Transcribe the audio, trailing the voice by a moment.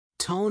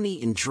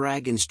Tony and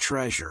Dragon's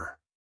Treasure.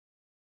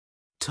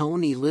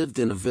 Tony lived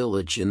in a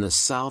village in the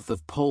south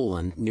of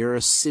Poland near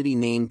a city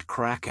named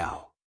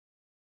Krakow.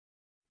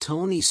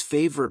 Tony's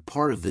favorite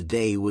part of the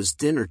day was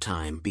dinner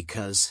time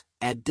because,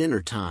 at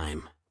dinner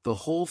time, the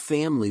whole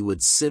family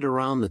would sit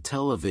around the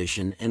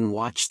television and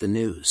watch the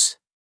news.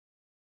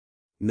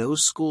 No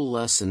school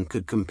lesson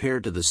could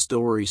compare to the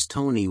stories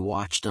Tony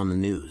watched on the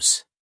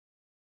news.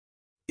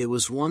 It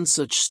was one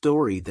such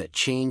story that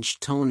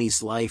changed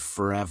Tony's life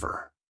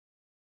forever.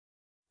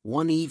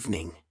 One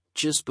evening,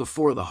 just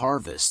before the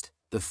harvest,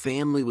 the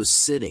family was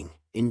sitting,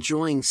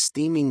 enjoying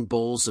steaming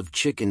bowls of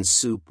chicken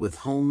soup with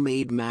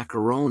homemade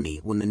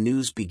macaroni when the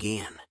news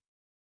began.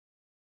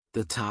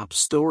 The top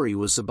story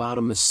was about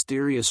a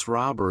mysterious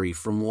robbery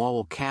from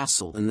Wawel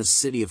Castle in the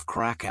city of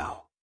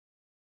Krakow.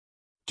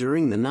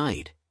 During the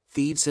night,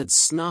 thieves had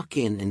snuck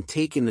in and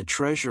taken the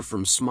treasure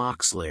from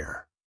Smock's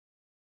lair.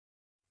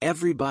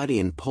 Everybody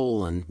in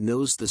Poland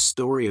knows the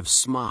story of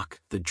Smock,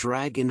 the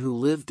dragon who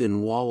lived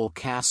in Wawel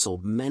Castle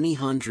many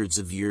hundreds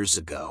of years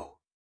ago.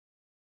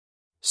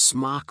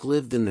 Smock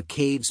lived in the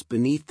caves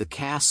beneath the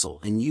castle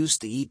and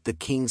used to eat the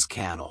king's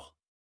cattle.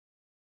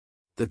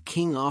 The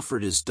king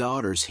offered his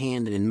daughter's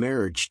hand in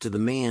marriage to the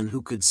man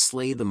who could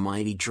slay the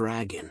mighty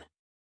dragon.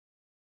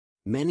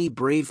 Many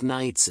brave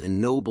knights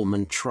and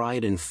noblemen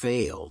tried and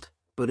failed,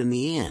 but in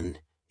the end,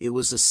 it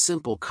was a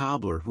simple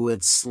cobbler who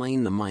had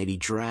slain the mighty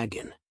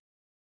dragon.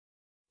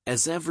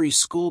 As every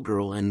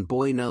schoolgirl and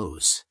boy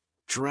knows,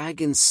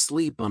 dragons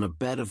sleep on a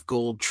bed of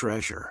gold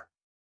treasure.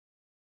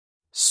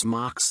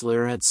 Smock's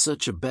lair had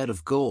such a bed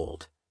of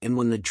gold, and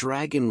when the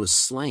dragon was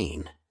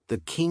slain, the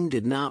king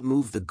did not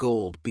move the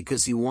gold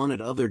because he wanted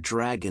other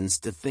dragons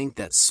to think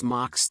that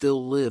Smock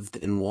still lived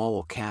in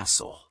Wawel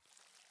Castle.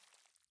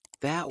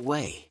 That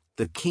way,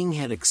 the king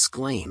had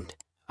exclaimed,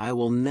 "I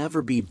will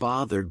never be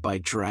bothered by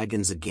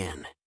dragons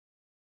again."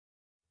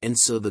 And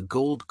so the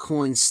gold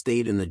coins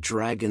stayed in the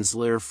dragon's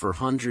lair for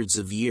hundreds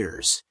of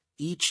years,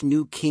 each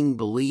new king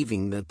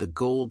believing that the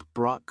gold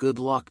brought good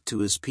luck to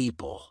his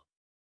people.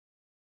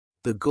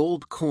 The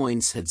gold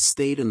coins had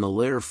stayed in the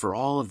lair for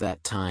all of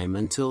that time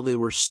until they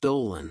were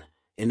stolen,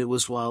 and it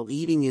was while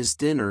eating his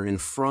dinner in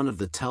front of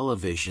the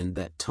television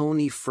that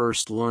Tony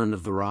first learned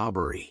of the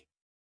robbery.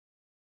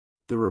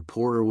 The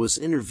reporter was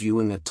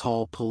interviewing a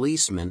tall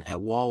policeman at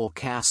Wawel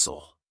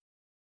Castle.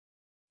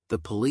 The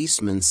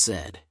policeman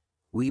said,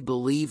 "We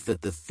believe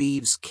that the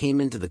thieves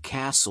came into the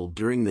castle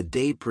during the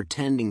day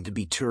pretending to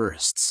be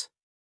tourists.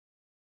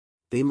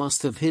 They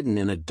must have hidden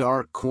in a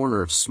dark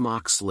corner of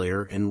Smock's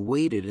lair and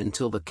waited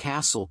until the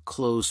castle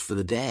closed for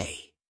the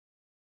day.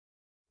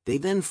 They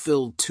then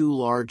filled 2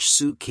 large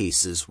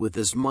suitcases with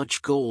as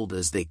much gold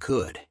as they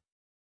could.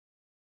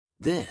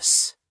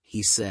 This,"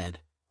 he said,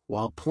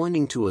 while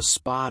pointing to a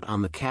spot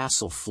on the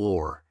castle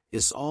floor,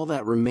 "is all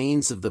that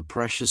remains of the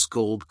precious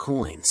gold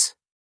coins."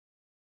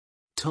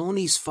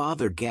 Tony's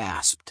father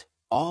gasped,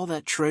 "All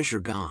that treasure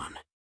gone?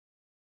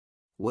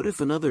 What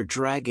if another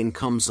dragon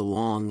comes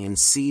along and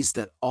sees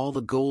that all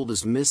the gold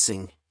is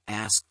missing?"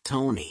 asked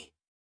Tony.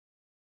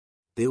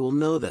 "They will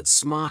know that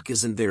Smock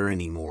isn't there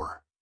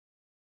anymore.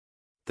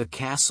 The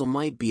castle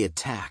might be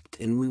attacked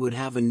and we would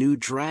have a new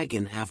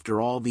dragon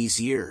after all these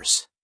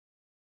years."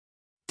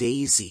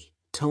 Daisy,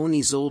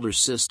 Tony's older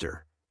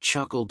sister,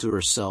 chuckled to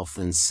herself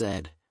and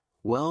said,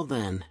 "Well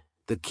then,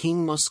 the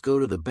king must go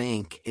to the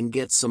bank and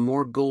get some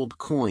more gold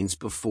coins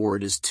before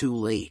it is too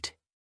late."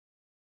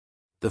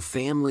 The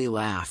family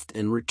laughed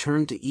and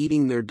returned to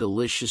eating their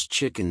delicious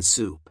chicken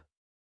soup.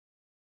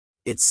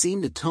 It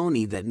seemed to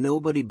Tony that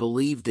nobody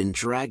believed in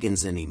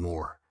dragons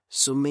anymore,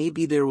 so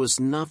maybe there was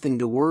nothing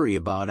to worry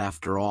about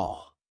after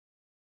all.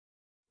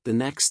 The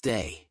next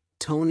day,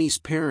 Tony's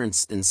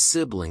parents and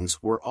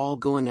siblings were all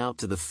going out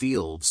to the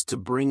fields to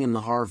bring in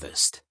the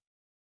harvest.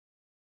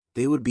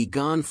 They would be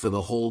gone for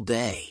the whole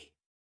day.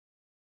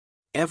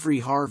 Every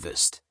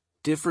harvest,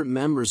 different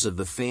members of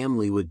the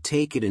family would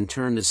take it in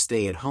turn to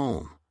stay at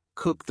home,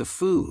 cook the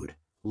food,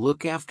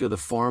 look after the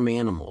farm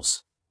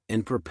animals,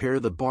 and prepare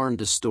the barn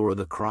to store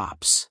the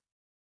crops.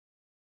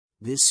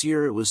 This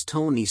year it was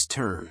Tony's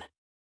turn.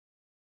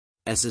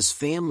 As his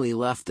family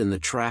left in the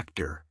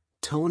tractor,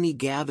 Tony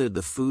gathered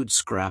the food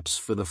scraps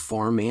for the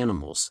farm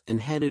animals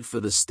and headed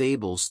for the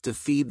stables to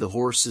feed the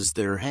horses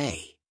their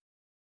hay.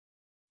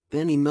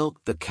 Then he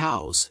milked the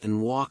cows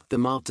and walked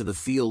them out to the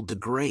field to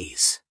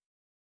graze.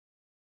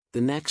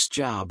 The next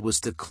job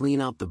was to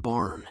clean out the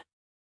barn.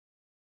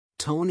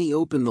 Tony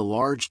opened the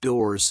large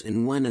doors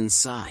and went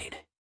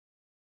inside.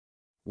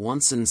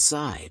 Once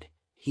inside,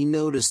 he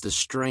noticed a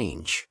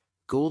strange,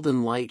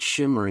 golden light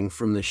shimmering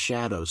from the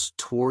shadows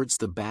towards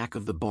the back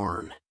of the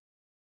barn.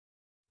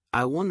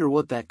 "I wonder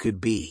what that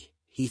could be,"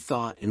 he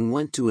thought, and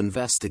went to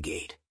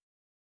investigate.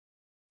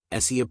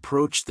 As he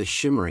approached the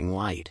shimmering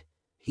light,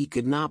 he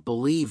could not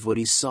believe what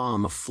he saw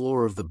on the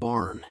floor of the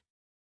barn.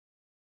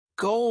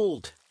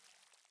 Gold!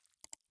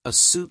 A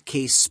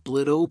suitcase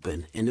split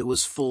open and it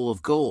was full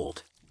of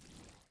gold.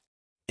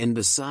 And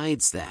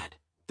besides that,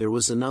 there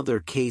was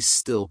another case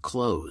still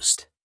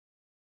closed.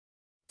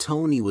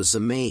 Tony was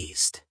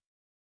amazed.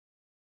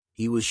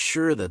 He was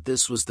sure that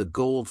this was the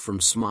gold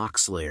from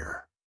Smock's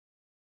lair.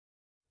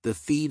 The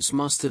thieves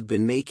must have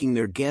been making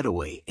their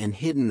getaway and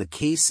hidden the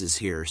cases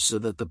here so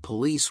that the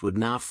police would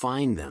not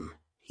find them,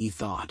 he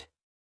thought.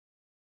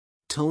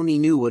 Tony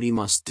knew what he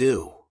must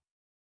do.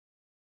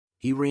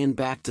 He ran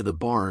back to the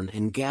barn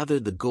and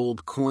gathered the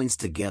gold coins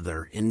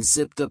together and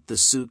zipped up the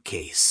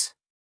suitcase.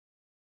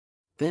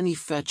 Then he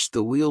fetched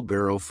the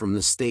wheelbarrow from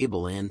the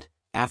stable and,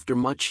 after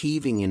much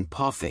heaving and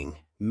puffing,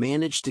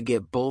 managed to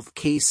get both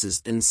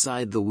cases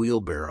inside the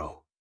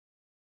wheelbarrow.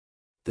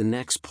 The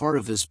next part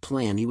of his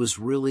plan he was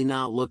really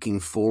not looking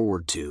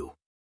forward to.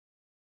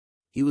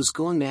 He was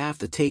going to have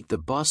to take the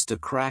bus to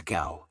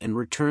Krakow and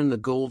return the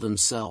gold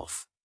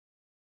himself.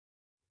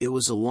 It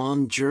was a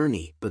long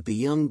journey, but the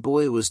young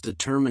boy was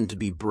determined to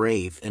be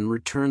brave and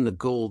return the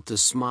gold to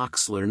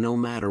Smock's lair no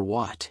matter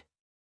what.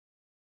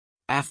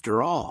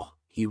 After all,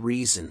 he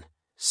reasoned,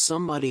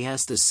 somebody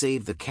has to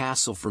save the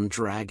castle from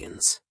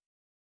dragons.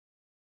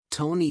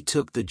 Tony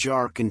took the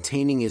jar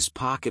containing his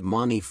pocket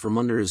money from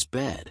under his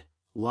bed,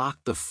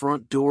 locked the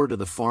front door to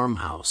the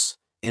farmhouse,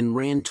 and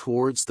ran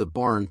towards the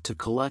barn to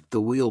collect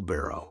the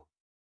wheelbarrow.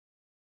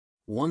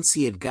 Once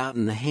he had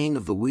gotten the hang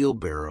of the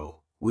wheelbarrow,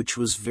 which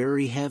was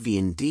very heavy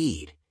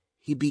indeed,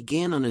 he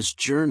began on his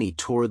journey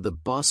toward the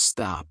bus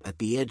stop at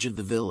the edge of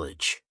the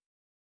village.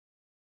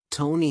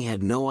 Tony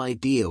had no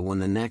idea when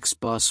the next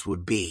bus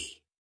would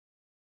be.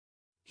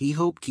 He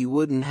hoped he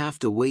wouldn't have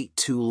to wait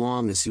too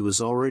long, as he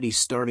was already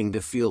starting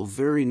to feel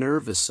very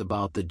nervous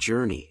about the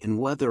journey and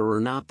whether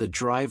or not the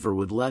driver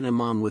would let him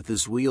on with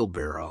his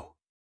wheelbarrow.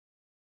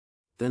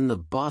 Then the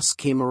bus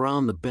came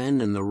around the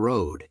bend in the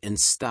road and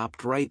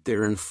stopped right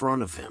there in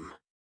front of him.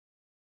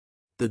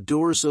 The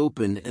doors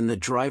opened and the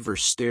driver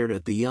stared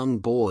at the young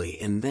boy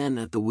and then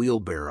at the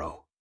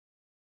wheelbarrow.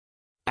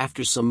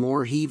 After some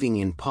more heaving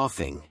and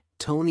puffing,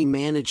 Tony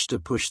managed to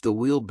push the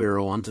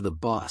wheelbarrow onto the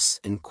bus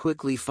and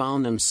quickly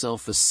found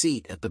himself a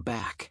seat at the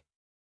back.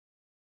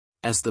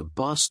 As the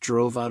bus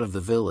drove out of the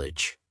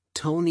village,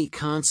 Tony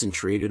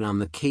concentrated on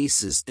the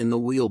cases in the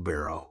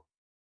wheelbarrow.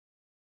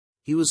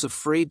 He was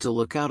afraid to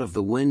look out of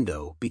the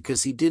window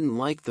because he didn't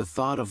like the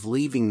thought of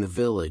leaving the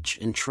village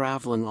and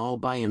traveling all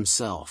by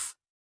himself.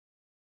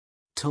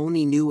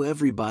 Tony knew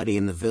everybody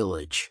in the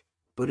village,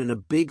 but in a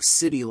big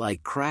city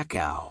like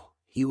Krakow,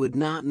 he would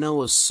not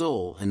know a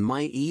soul and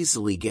might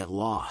easily get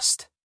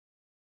lost.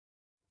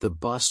 The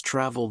bus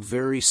traveled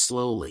very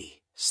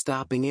slowly,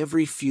 stopping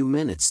every few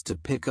minutes to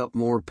pick up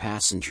more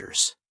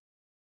passengers.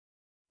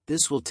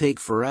 This will take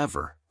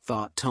forever,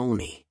 thought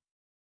Tony.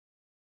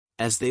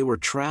 As they were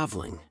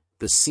traveling,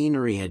 the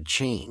scenery had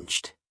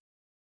changed.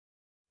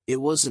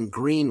 It wasn't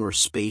green or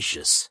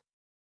spacious.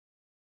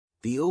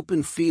 The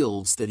open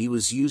fields that he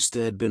was used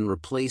to had been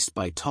replaced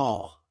by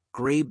tall,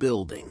 gray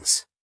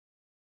buildings.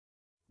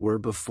 Where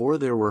before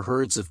there were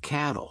herds of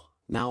cattle,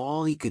 now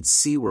all he could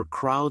see were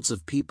crowds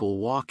of people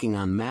walking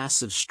on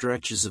massive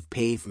stretches of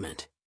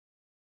pavement.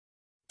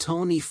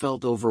 Tony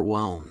felt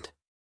overwhelmed.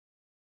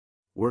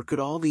 Where could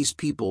all these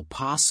people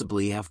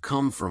possibly have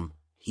come from,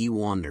 he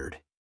wondered.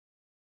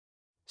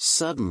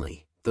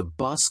 Suddenly, the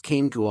bus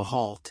came to a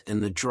halt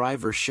and the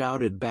driver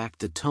shouted back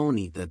to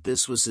Tony that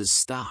this was his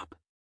stop.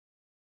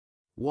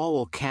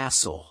 Wawel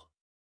Castle.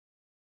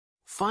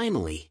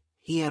 Finally,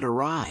 he had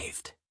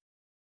arrived.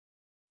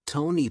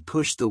 Tony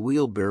pushed the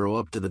wheelbarrow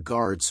up to the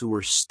guards who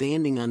were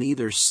standing on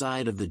either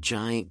side of the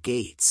giant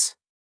gates.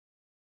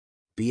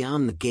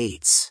 Beyond the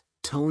gates,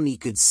 Tony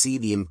could see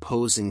the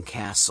imposing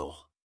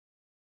castle.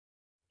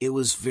 It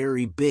was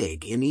very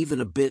big and even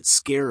a bit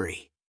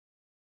scary.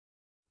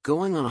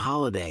 "Going on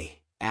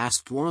holiday?"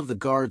 asked one of the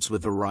guards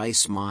with a wry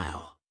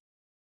smile.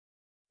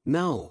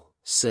 "No,"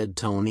 said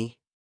Tony.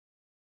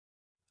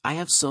 "I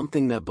have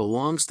something that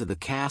belongs to the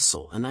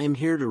castle and I am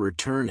here to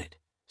return it,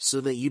 so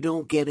that you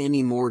don't get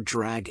any more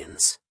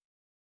dragons."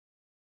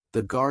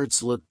 The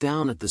guards looked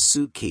down at the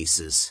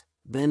suitcases,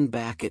 then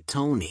back at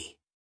Tony.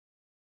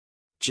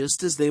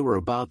 Just as they were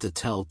about to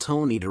tell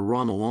Tony to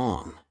run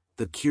along,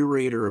 the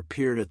curator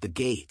appeared at the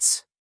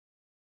gates.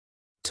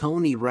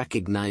 Tony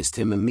recognized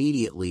him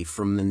immediately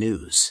from the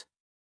news.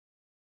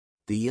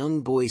 The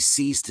young boy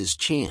seized his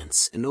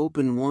chance and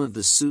opened one of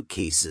the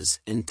suitcases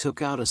and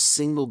took out a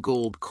single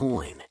gold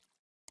coin.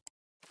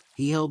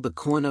 He held the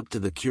coin up to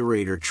the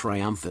curator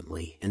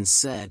triumphantly and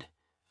said,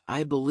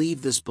 "I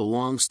believe this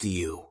belongs to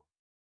you."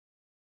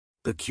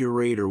 The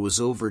curator was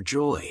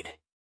overjoyed.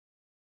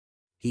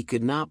 He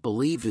could not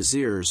believe his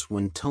ears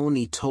when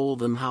Tony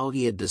told him how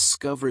he had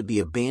discovered the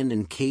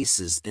abandoned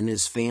cases in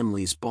his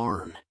family's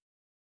barn.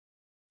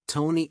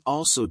 Tony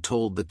also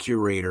told the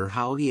curator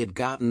how he had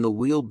gotten the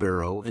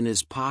wheelbarrow and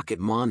his pocket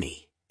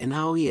money, and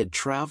how he had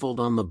traveled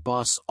on the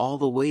bus all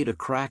the way to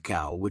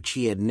Krakow, which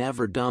he had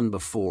never done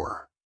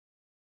before.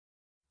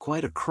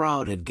 Quite a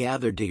crowd had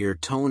gathered to hear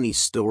Tony's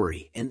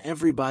story, and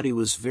everybody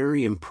was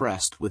very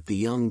impressed with the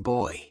young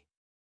boy.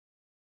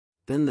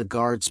 Then the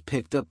guards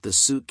picked up the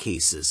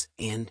suitcases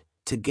and,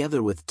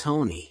 together with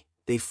Tony,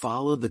 they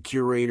followed the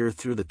curator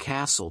through the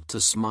castle to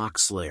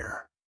Smock's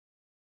lair.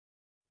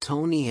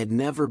 Tony had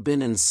never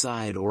been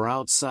inside or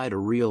outside a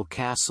real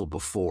castle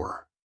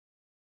before.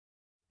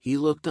 He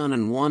looked on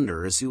in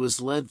wonder as he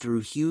was led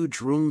through huge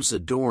rooms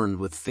adorned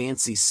with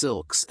fancy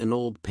silks and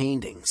old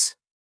paintings.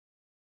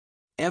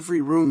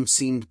 Every room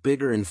seemed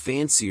bigger and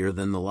fancier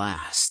than the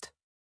last.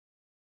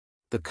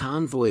 The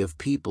convoy of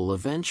people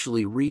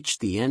eventually reached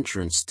the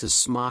entrance to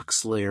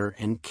Smock's lair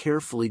and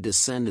carefully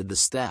descended the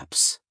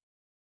steps.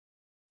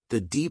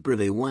 The deeper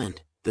they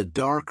went, the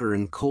darker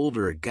and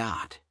colder it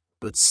got,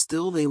 but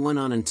still they went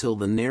on until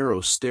the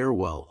narrow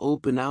stairwell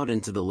opened out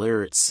into the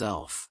lair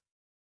itself.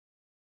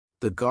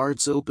 The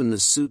guards opened the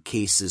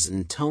suitcases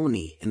and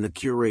Tony and the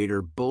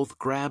curator both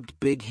grabbed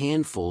big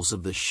handfuls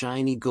of the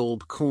shiny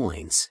gold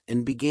coins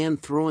and began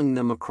throwing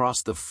them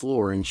across the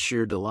floor in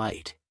sheer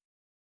delight.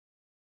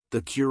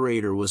 The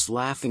curator was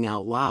laughing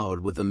out loud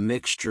with a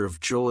mixture of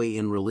joy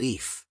and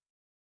relief.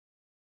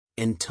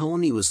 And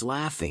Tony was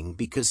laughing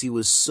because he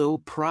was so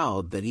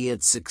proud that he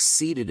had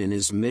succeeded in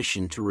his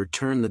mission to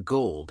return the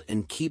gold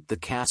and keep the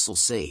castle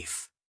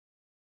safe.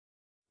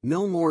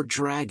 No more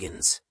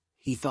dragons,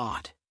 he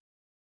thought.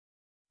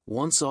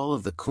 Once all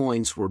of the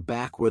coins were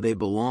back where they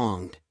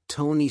belonged,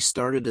 Tony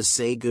started to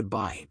say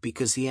goodbye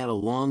because he had a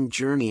long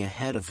journey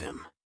ahead of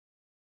him.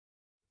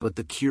 But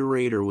the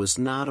curator was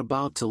not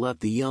about to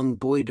let the young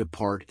boy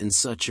depart in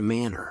such a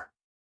manner.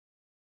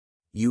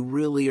 "You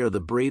really are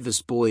the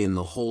bravest boy in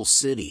the whole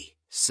city,"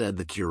 said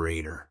the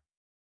curator.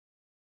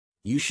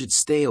 "You should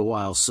stay a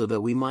while so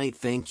that we might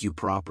thank you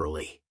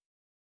properly."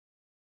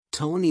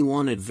 Tony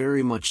wanted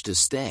very much to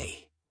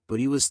stay, but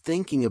he was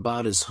thinking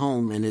about his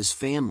home and his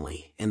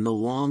family and the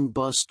long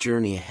bus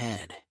journey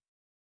ahead.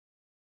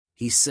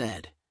 He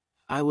said,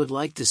 "I would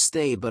like to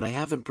stay, but I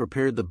haven't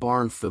prepared the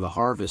barn for the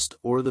harvest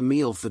or the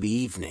meal for the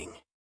evening.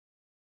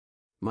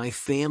 My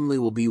family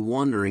will be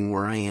wondering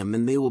where I am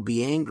and they will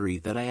be angry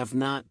that I have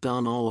not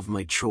done all of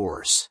my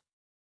chores."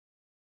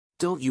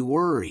 "Don't you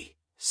worry,"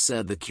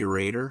 said the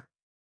curator.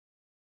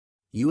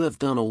 "You have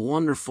done a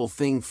wonderful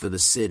thing for the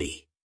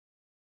city.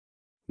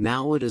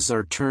 Now it is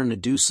our turn to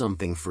do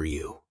something for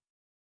you.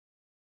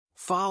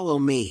 Follow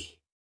me."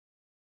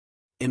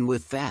 And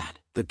with that,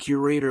 the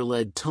curator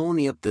led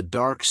Tony up the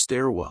dark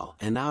stairwell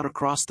and out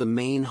across the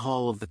main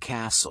hall of the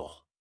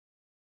castle.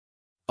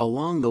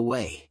 Along the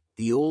way,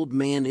 the old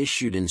man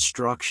issued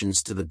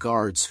instructions to the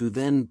guards who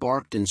then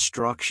barked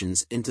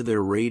instructions into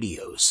their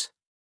radios.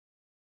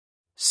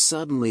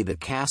 Suddenly the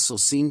castle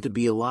seemed to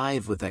be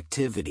alive with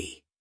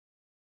activity.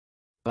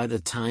 By the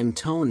time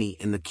Tony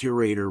and the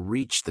curator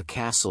reached the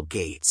castle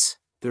gates,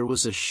 there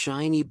was a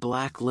shiny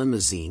black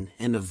limousine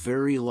and a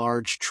very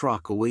large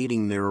truck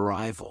awaiting their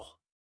arrival.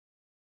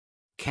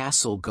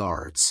 Castle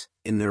guards,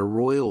 in their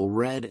royal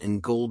red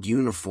and gold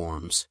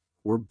uniforms,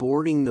 were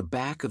boarding the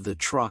back of the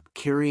truck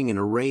carrying an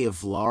array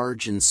of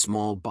large and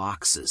small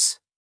boxes.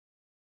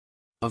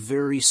 A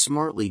very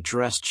smartly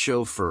dressed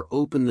chauffeur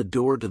opened the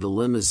door to the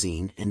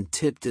limousine and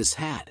tipped his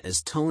hat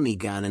as Tony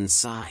got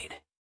inside.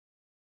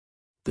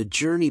 The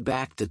journey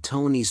back to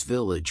Tony's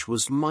village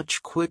was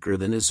much quicker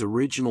than his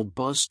original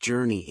bus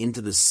journey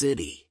into the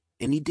city,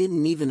 and he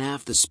didn't even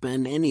have to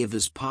spend any of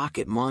his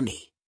pocket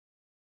money.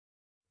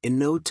 In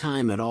no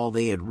time at all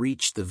they had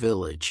reached the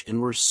village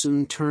and were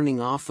soon turning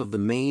off of the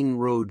main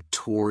road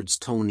towards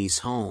Tony's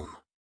home.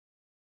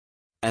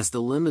 As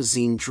the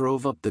limousine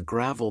drove up the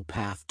gravel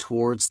path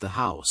towards the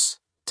house,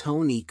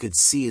 Tony could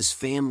see his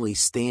family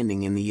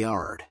standing in the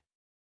yard.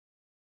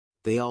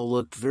 They all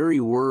looked very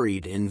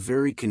worried and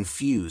very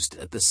confused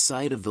at the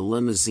sight of the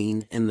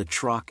limousine and the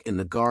truck and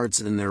the guards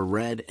in their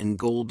red and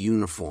gold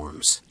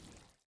uniforms.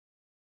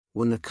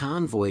 When the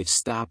convoy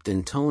stopped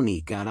and Tony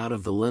got out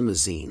of the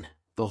limousine,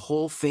 the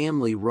whole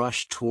family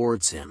rushed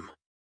towards him.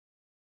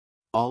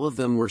 All of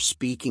them were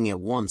speaking at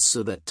once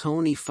so that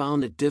Tony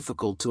found it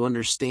difficult to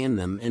understand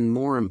them and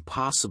more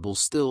impossible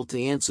still to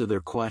answer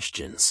their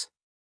questions.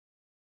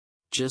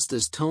 Just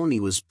as Tony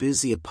was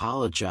busy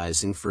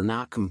apologizing for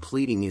not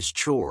completing his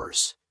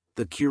chores,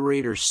 the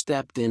curator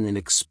stepped in and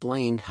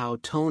explained how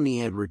Tony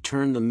had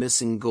returned the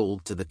missing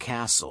gold to the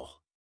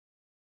castle.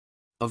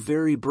 "A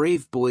very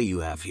brave boy you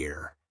have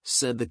here,"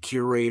 said the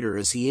curator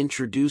as he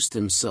introduced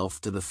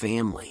himself to the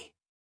family.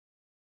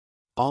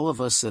 "All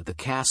of us at the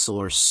castle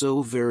are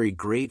so very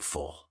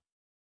grateful."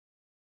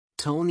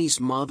 Tony's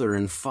mother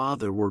and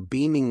father were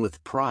beaming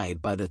with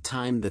pride by the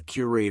time the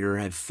curator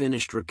had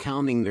finished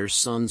recounting their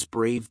son's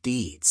brave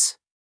deeds.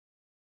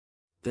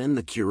 Then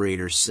the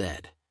curator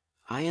said,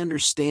 "I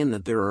understand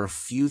that there are a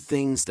few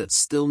things that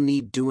still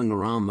need doing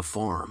around the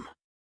farm.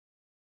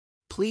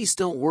 Please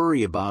don't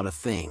worry about a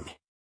thing."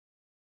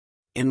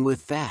 And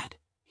with that,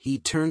 he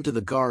turned to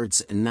the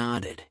guards and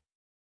nodded.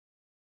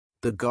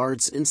 The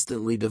guards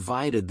instantly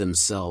divided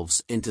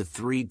themselves into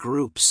 3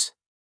 groups.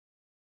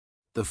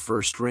 The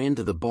first ran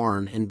to the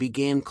barn and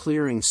began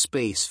clearing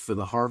space for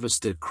the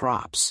harvested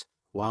crops,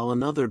 while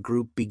another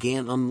group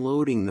began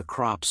unloading the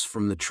crops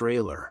from the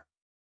trailer.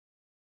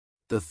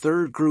 The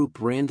third group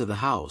ran to the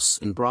house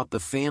and brought the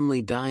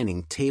family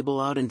dining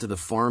table out into the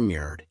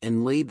farmyard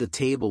and laid the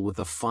table with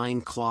a fine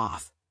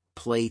cloth,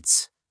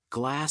 plates,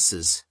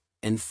 glasses,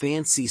 and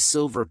fancy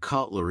silver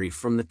cutlery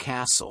from the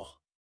castle.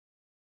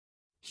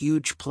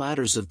 Huge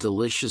platters of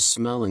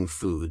delicious-smelling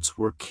foods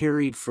were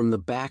carried from the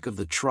back of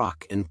the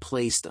truck and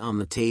placed on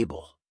the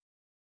table.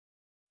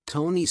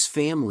 Tony's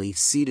family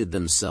seated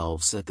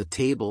themselves at the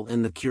table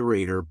and the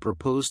curator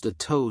proposed a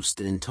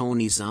toast in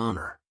Tony's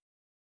honor.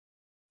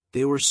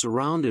 They were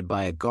surrounded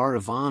by a guard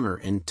of honor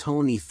and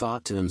Tony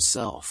thought to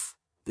himself,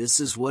 "This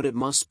is what it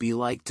must be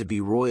like to be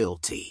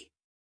royalty."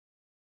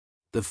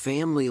 The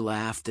family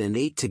laughed and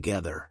ate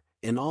together,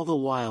 and all the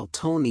while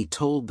Tony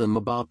told them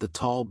about the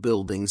tall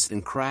buildings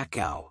in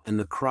Krakow and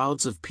the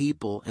crowds of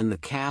people and the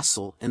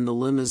castle and the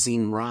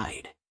limousine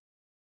ride.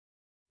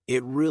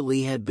 It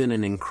really had been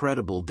an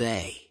incredible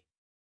day.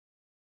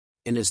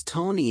 And as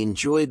Tony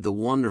enjoyed the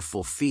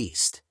wonderful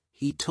feast,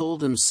 he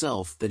told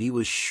himself that he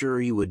was sure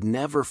he would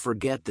never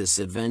forget this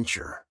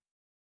adventure.